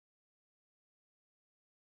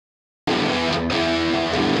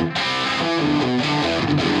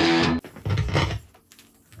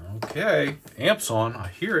Okay, amp's on. I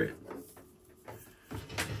hear it.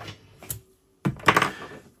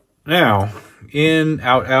 Now, in,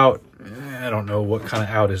 out, out. I don't know what kind of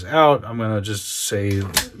out is out. I'm going to just say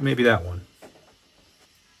maybe that one.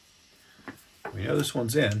 We know this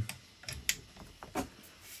one's in.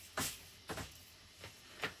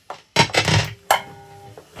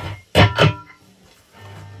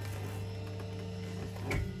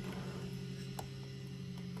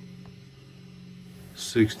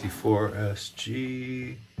 '64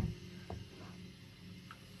 SG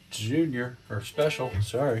Junior, or Special,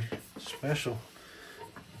 sorry, Special.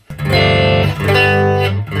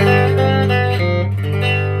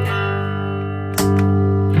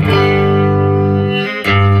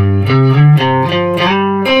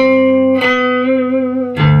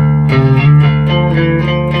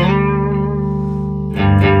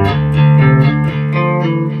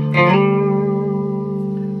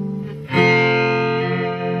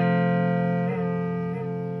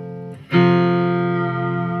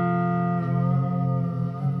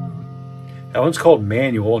 That one's called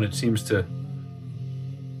manual, and it seems to,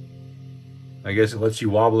 I guess it lets you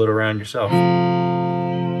wobble it around yourself.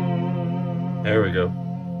 There we go.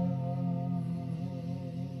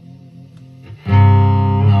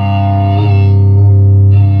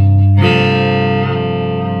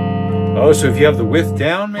 Oh, so if you have the width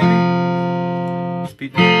down, maybe?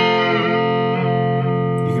 Speed. You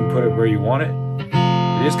can put it where you want it.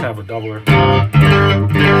 It is kind of a doubler.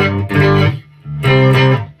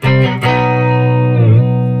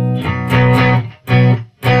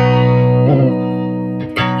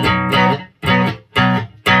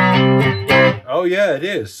 Oh yeah, it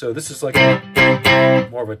is. So this is like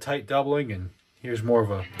more of a tight doubling, and here's more of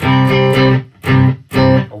a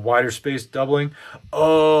wider space doubling.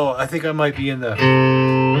 Oh, I think I might be in the...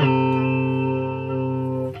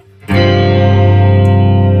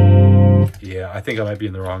 Yeah, I think I might be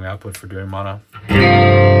in the wrong output for doing mono.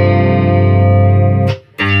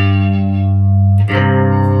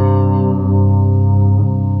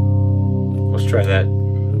 Let's try that.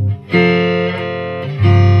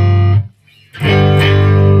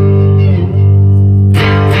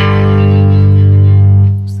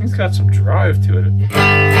 Got some drive to it.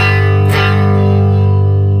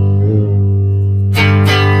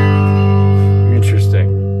 Interesting.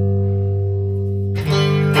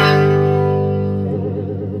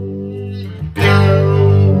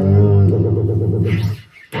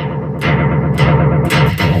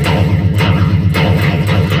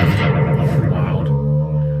 Wild.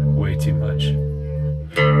 Way too much.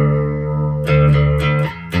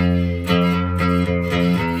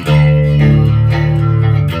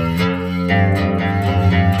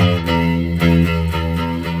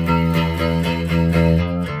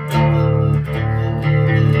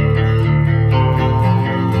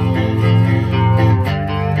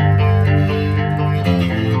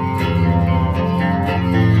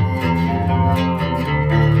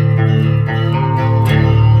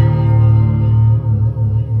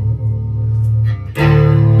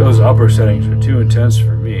 Those upper settings are too intense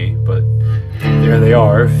for me, but there they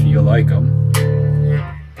are if you like them.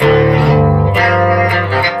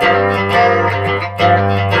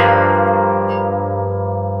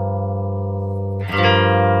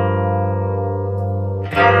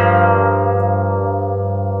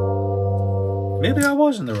 Maybe I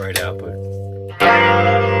was in the right output.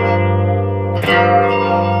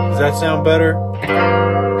 Does that sound better?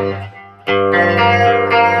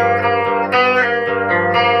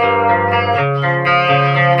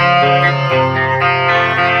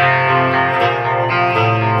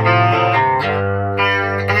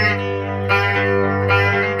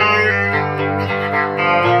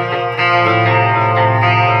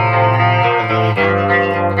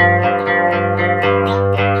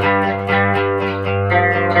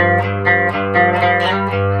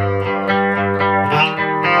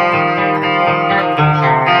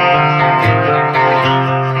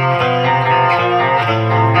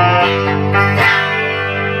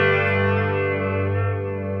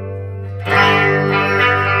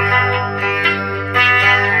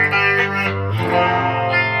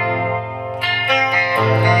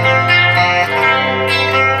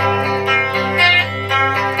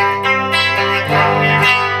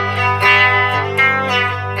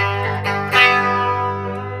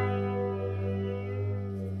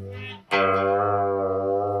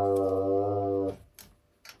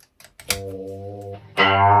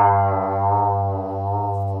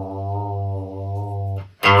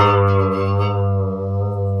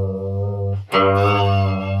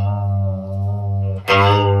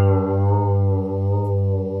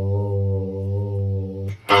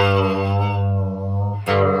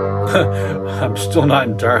 I'm still not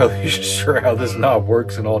entirely sure how this knob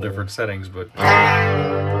works in all different settings, but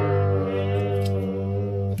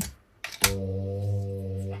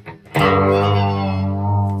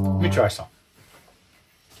let me try some.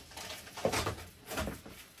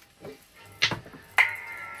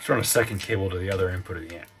 Let's run a second cable to the other input of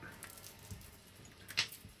the amp.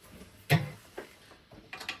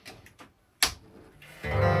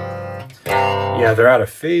 Yeah, they're out of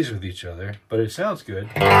phase with each other, but it sounds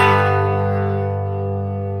good.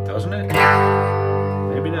 Doesn't it?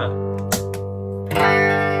 Maybe not.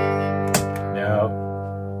 No.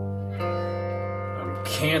 I'm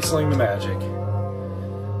canceling the magic.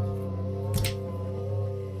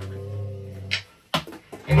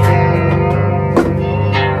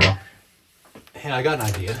 Hey, I got an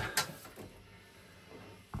idea.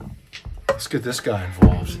 Let's get this guy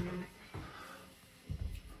involved.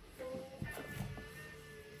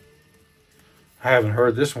 I haven't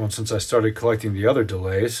heard this one since I started collecting the other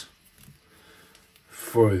delays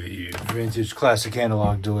for the Vintage Classic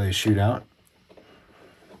Analog Delay Shootout.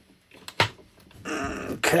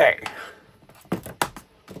 Okay.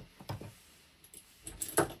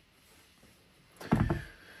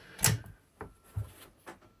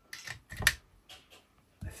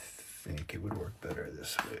 I think it would work better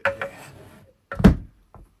this way.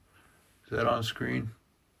 Is that on screen?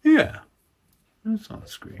 Yeah, it's on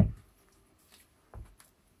screen.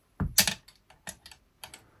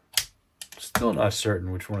 Still not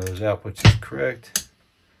certain which one of those outputs is correct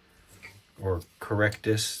or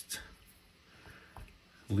correctest,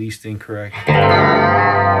 least incorrect.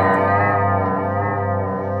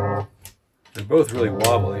 They're both really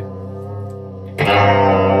wobbly.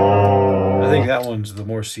 I think that one's the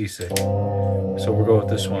more seasick, so we'll go with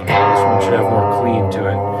this one. This one should have more clean to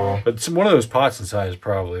it, but one of those pots inside has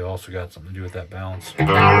probably also got something to do with that balance.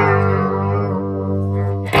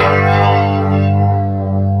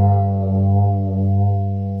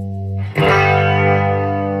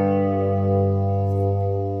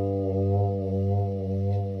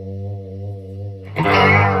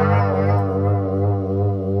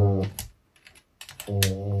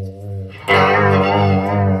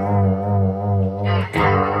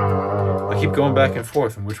 Going back and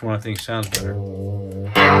forth on which one I think sounds better.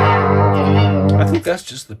 I think that's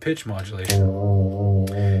just the pitch modulation.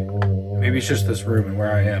 Maybe it's just this room and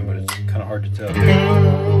where I am, but it's kind of hard to tell.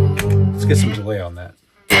 Let's get some delay on that.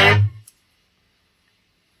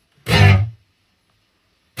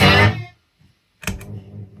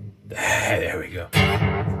 There we go.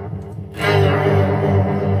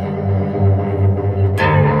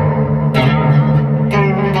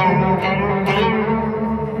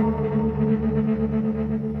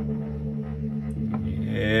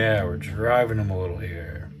 Driving them a little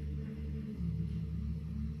here.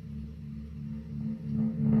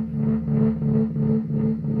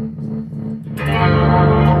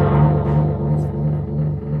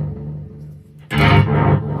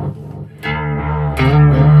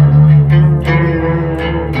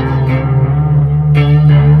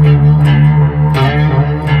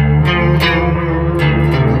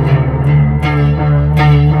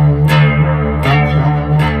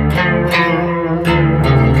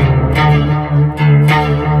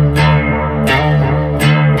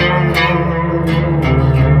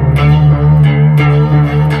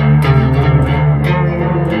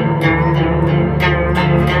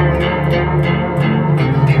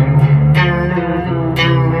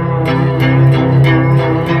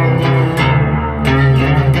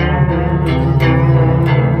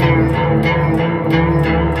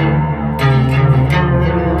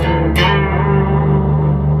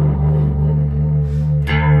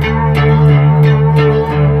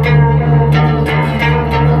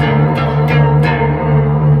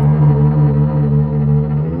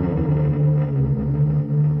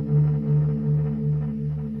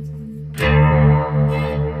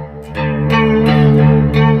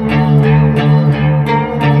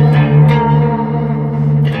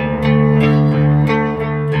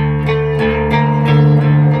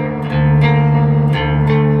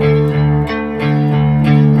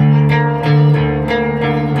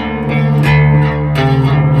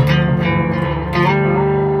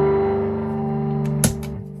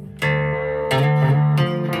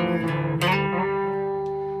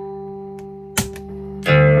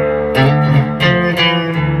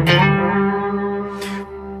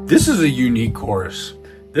 This is a unique chorus.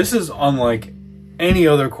 This is unlike any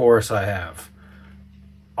other chorus I have.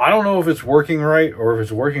 I don't know if it's working right or if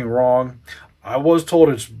it's working wrong. I was told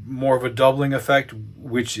it's more of a doubling effect,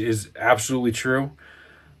 which is absolutely true.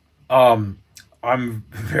 I'm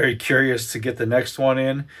very curious to get the next one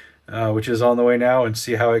in which is on the way now, and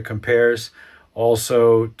see how it compares.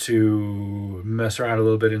 Also to mess around a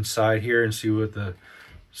little bit inside here and see what the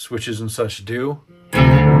switches and such do.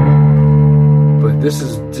 But this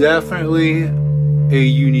is definitely a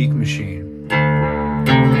unique machine.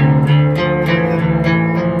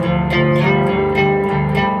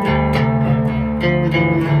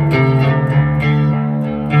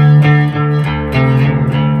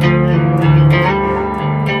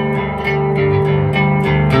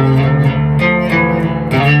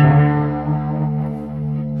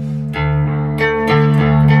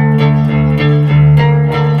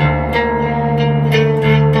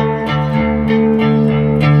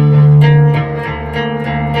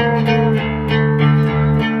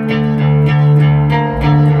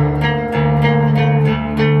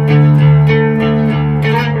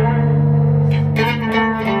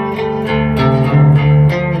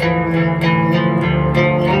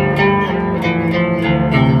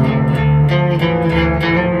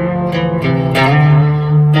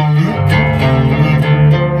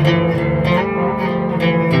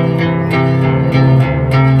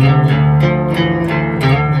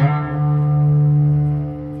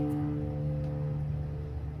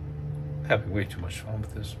 Having way too much fun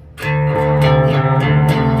with this.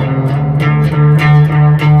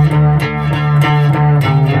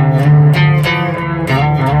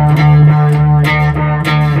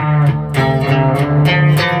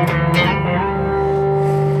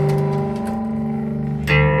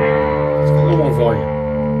 Let's get a little more volume.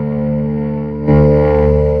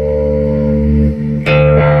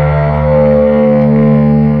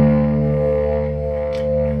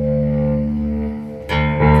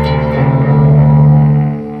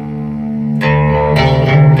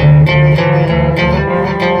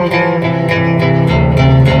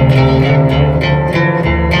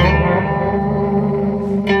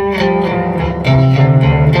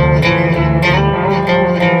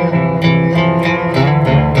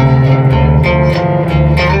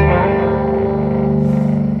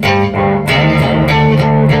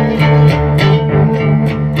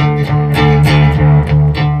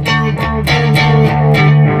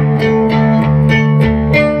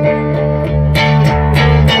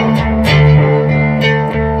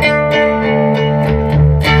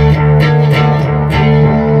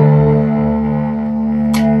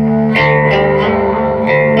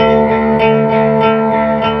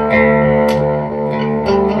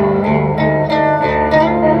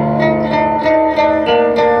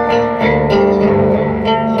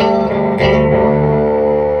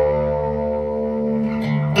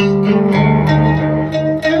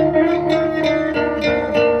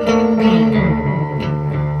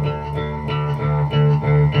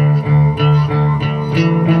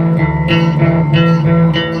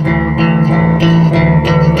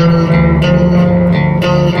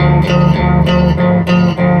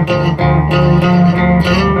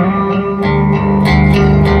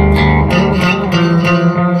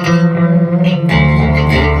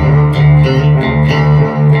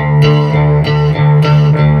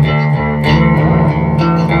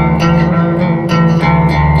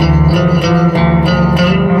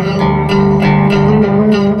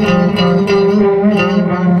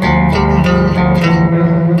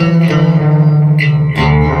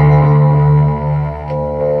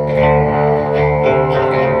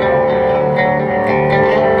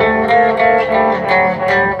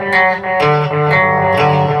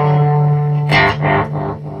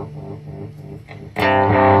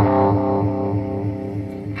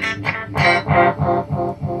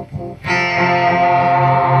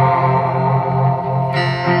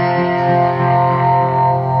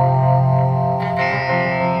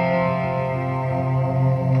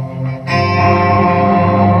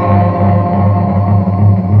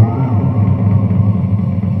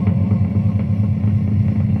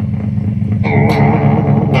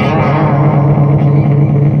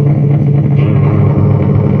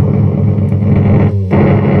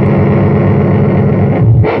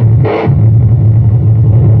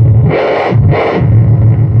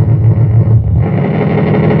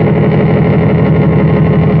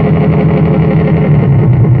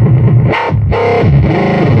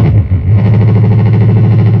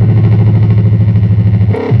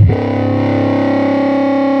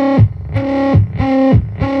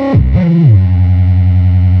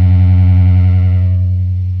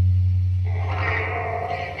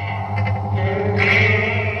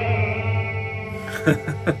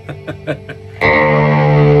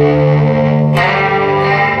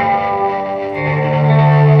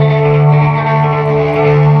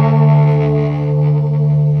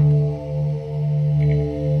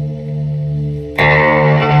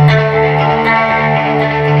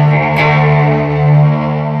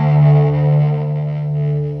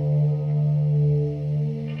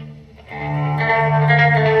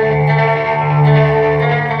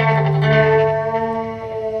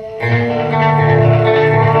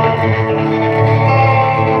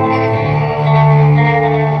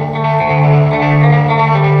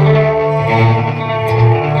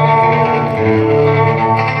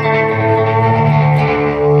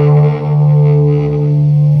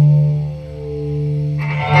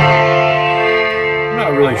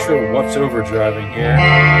 it's overdriving here.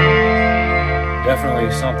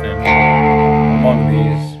 Definitely something among these.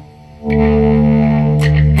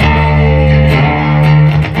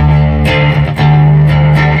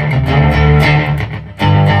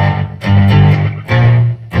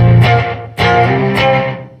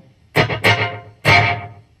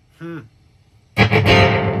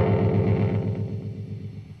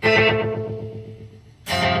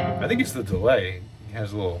 I think it's the delay. It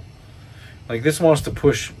has a little, like this wants to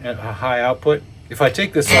push a high output. If I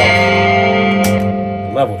take this off,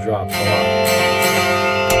 the level drops a lot.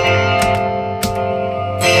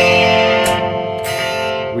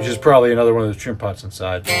 Which is probably another one of the trim pots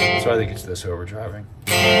inside. So I think it's this overdriving.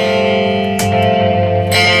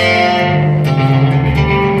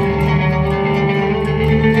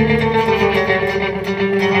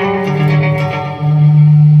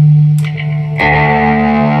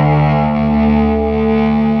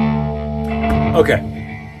 Okay.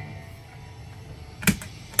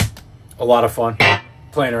 A lot of fun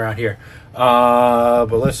playing around here.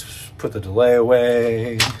 But let's put the delay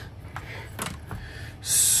away.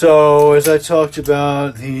 So, as I talked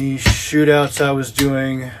about the shootouts I was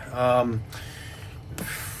doing,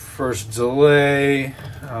 first delay,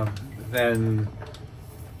 then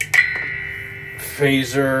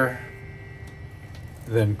phaser,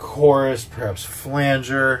 then chorus, perhaps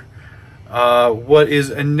flanger. What is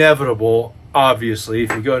inevitable, obviously,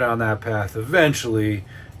 if you go down that path, eventually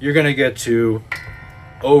you're going to get to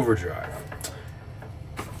overdrive.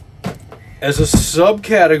 As a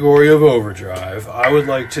subcategory of overdrive, I would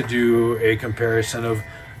like to do a comparison of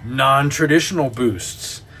non-traditional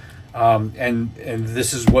boosts. And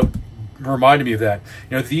this is what reminded me of that.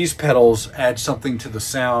 You know, these pedals add something to the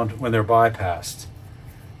sound when they're bypassed,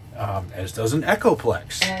 as does an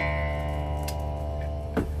Echoplex,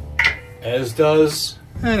 as does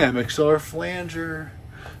an MXR flanger.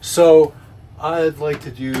 So I'd like to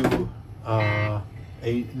do a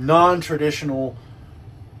non-traditional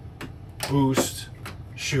boost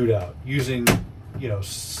shootout using, you know,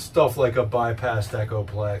 stuff like a bypassed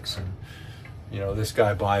Echoplex and, you know, this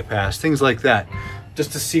guy bypassed, things like that,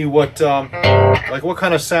 just to see what like what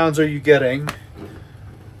kind of sounds are you getting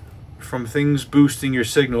from things boosting your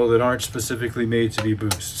signal that aren't specifically made to be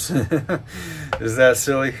boosts. Is that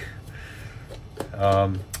silly?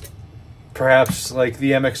 Perhaps like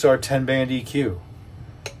the MXR 10-band EQ. You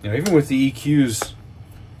know, even with the EQs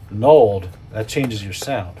nulled, that changes your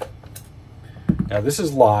sound. Now this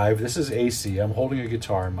is live, this is AC. I'm holding a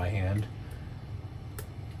guitar in my hand.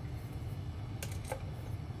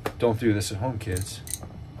 Don't do this at home, kids.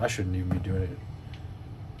 I shouldn't even be doing it.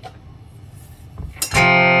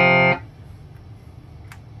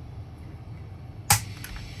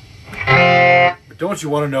 But don't you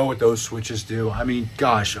want to know what those switches do? I mean,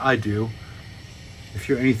 gosh, I do. If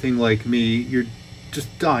you're anything like me, you're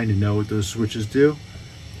just dying to know what those switches do.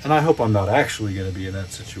 And I hope I'm not actually going to be in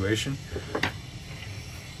that situation.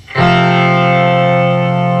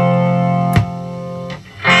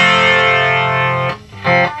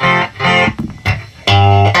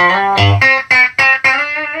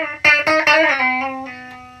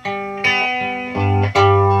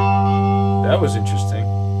 That was interesting.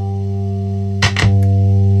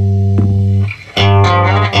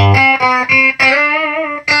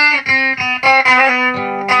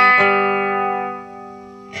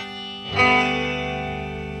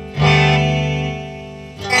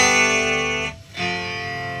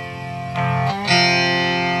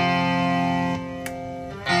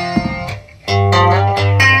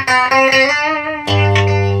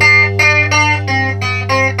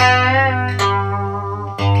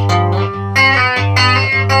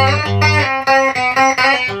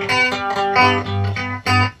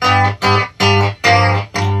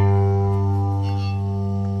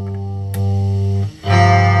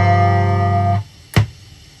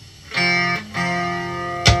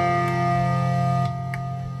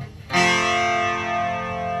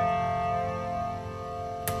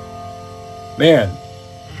 Man,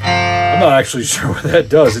 I'm not actually sure what that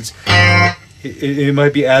does. It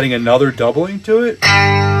might be adding another doubling to it.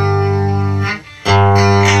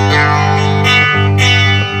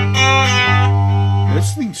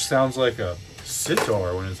 This thing sounds like a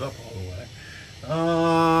sitar when it's up all the way.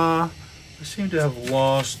 I seem to have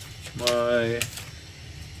lost my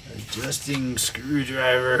adjusting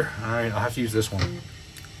screwdriver. All right, I'll have to use this one.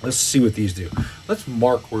 Let's see what these do. Let's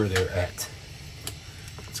mark where they're at.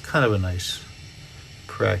 It's kind of a nice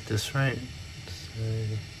practice, right?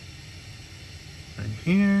 Say right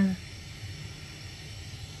here.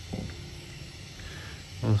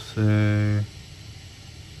 We'll say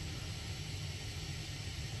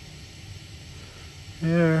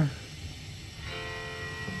here.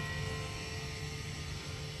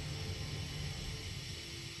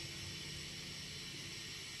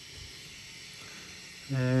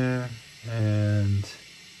 And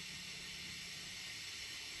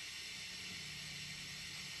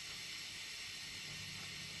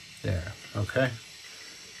there. Okay.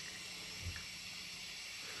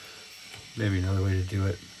 Maybe another way to do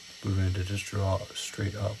it, we're going to just draw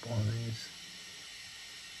straight up on these.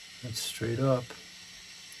 That's straight up.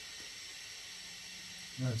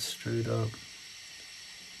 That's straight up.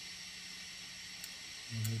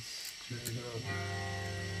 That's straight up.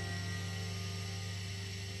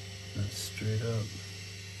 That's straight up.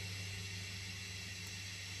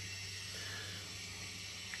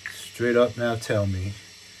 Straight up, now tell me,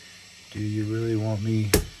 do you really want me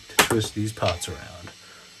to twist these pots around?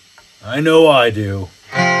 I know I do.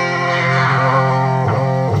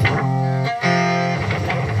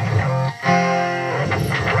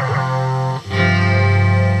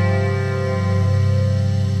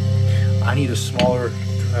 I need a smaller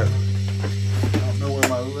driver. I don't know where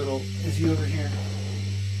my little... Is he over here?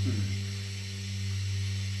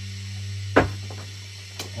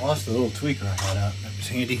 I lost the little tweaker I had out. That was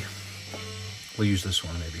handy. We'll use this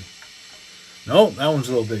one maybe. No, that one's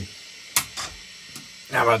a little big.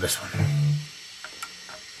 How about this one?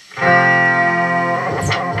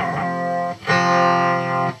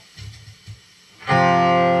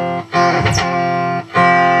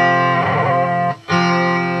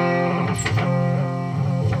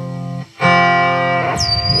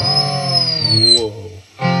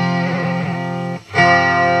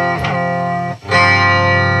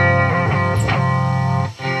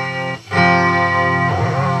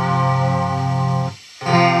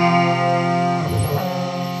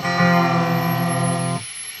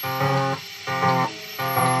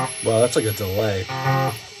 Wow, that's like a delay.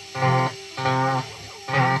 I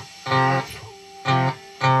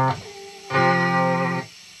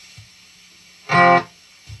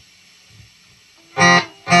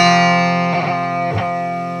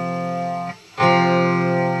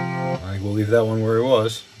think we'll leave that one where it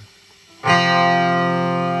was.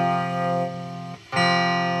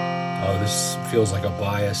 Oh, this feels like a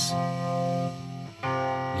bias.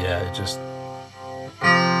 Yeah, it just...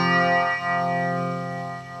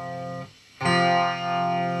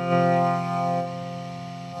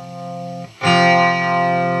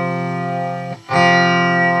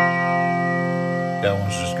 That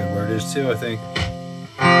one's just good where it is too, I think.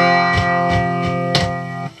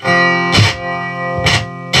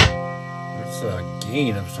 It's a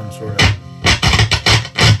gain of some sort of...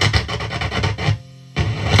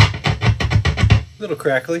 Little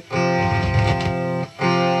crackly.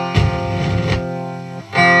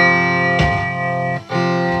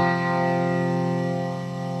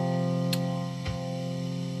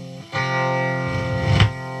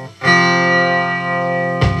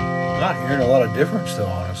 Not hearing a lot of difference though,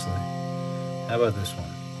 honestly. How about this one?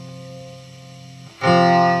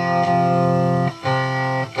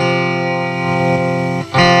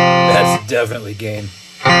 That's definitely gain.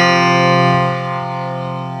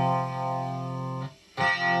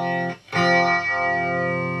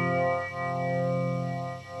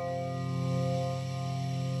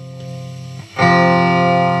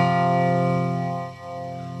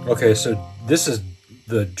 Okay, so this is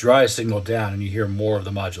the dry signal down and you hear more of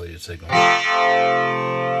the modulated signal.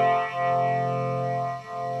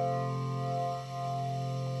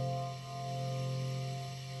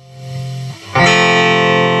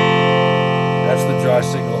 That's the dry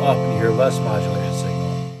signal up and you hear less modulated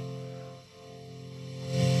signal.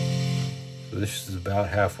 So this is about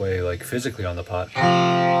halfway, like physically on the pot.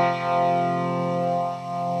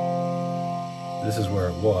 This is where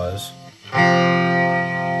it was.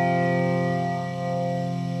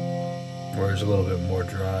 Where it's a little bit more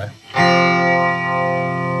dry.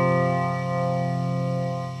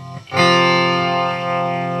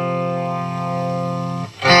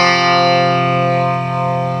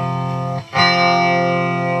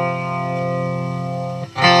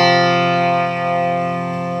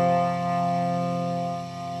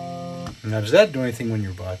 Now, does that do anything when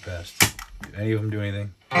you're bypassed? Do any of them do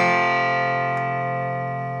anything?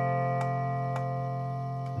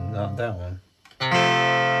 Not that one.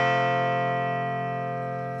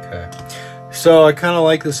 Okay, so I kind of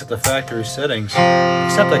like this at the factory settings,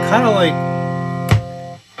 except I kind of like...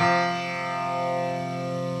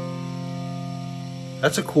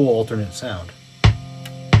 That's a cool alternate sound.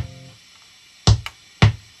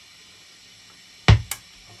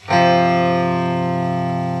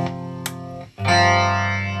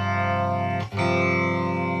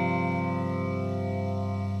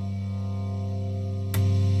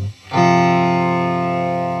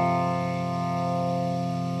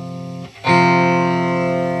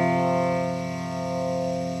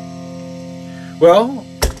 Well,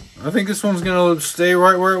 I think this one's going to stay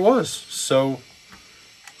right where it was. So,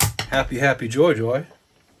 happy, happy, joy, joy.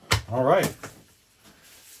 All right.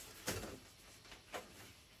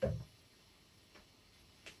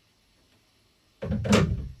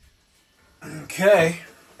 Okay.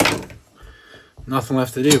 Nothing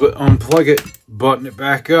left to do but unplug it, button it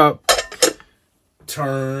back up,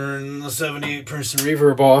 turn the 78%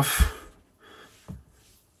 reverb off.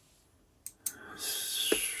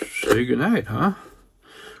 Say goodnight, huh?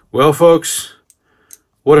 Well, folks,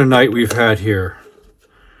 what a night we've had here.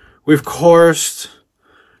 We've chorused,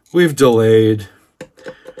 we've delayed,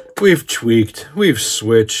 we've tweaked, we've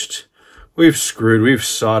switched, we've screwed, we've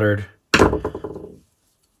soldered.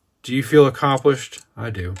 Do you feel accomplished? I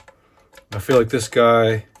do. I feel like this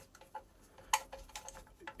guy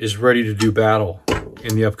is ready to do battle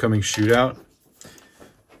in the upcoming shootout.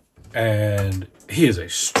 And he is a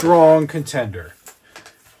strong contender.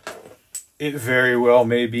 It very well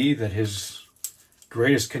may be that his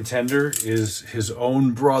greatest contender is his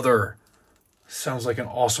own brother. Sounds like an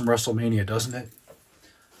awesome WrestleMania, doesn't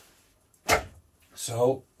it?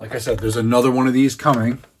 So, like I said, there's another one of these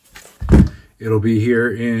coming. It'll be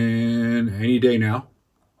here in any day now.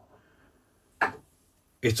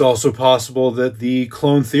 It's also possible that the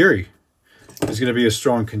Clone Theory is going to be a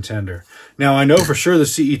strong contender. Now, I know for sure the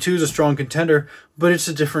CE2 is a strong contender, but it's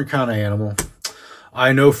a different kind of animal.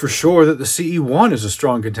 I know for sure that the CE1 is a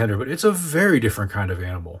strong contender, but it's a very different kind of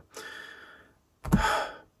animal.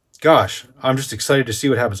 Gosh, I'm just excited to see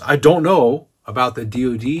what happens. I don't know about the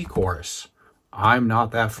DoD chorus. I'm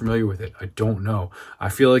not that familiar with it. I don't know. I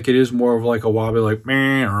feel like it is more of like a wobbly, like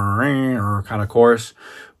meh or kind of chorus.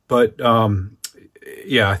 But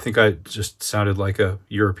yeah, I think I just sounded like a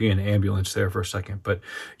European ambulance there for a second, but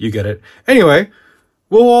you get it. Anyway,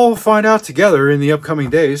 we'll all find out together in the upcoming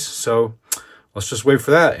days. So let's just wait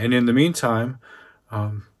for that. And in the meantime,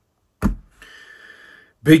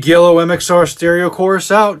 Big Yellow MXR stereo chorus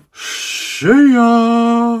out. See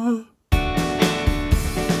ya.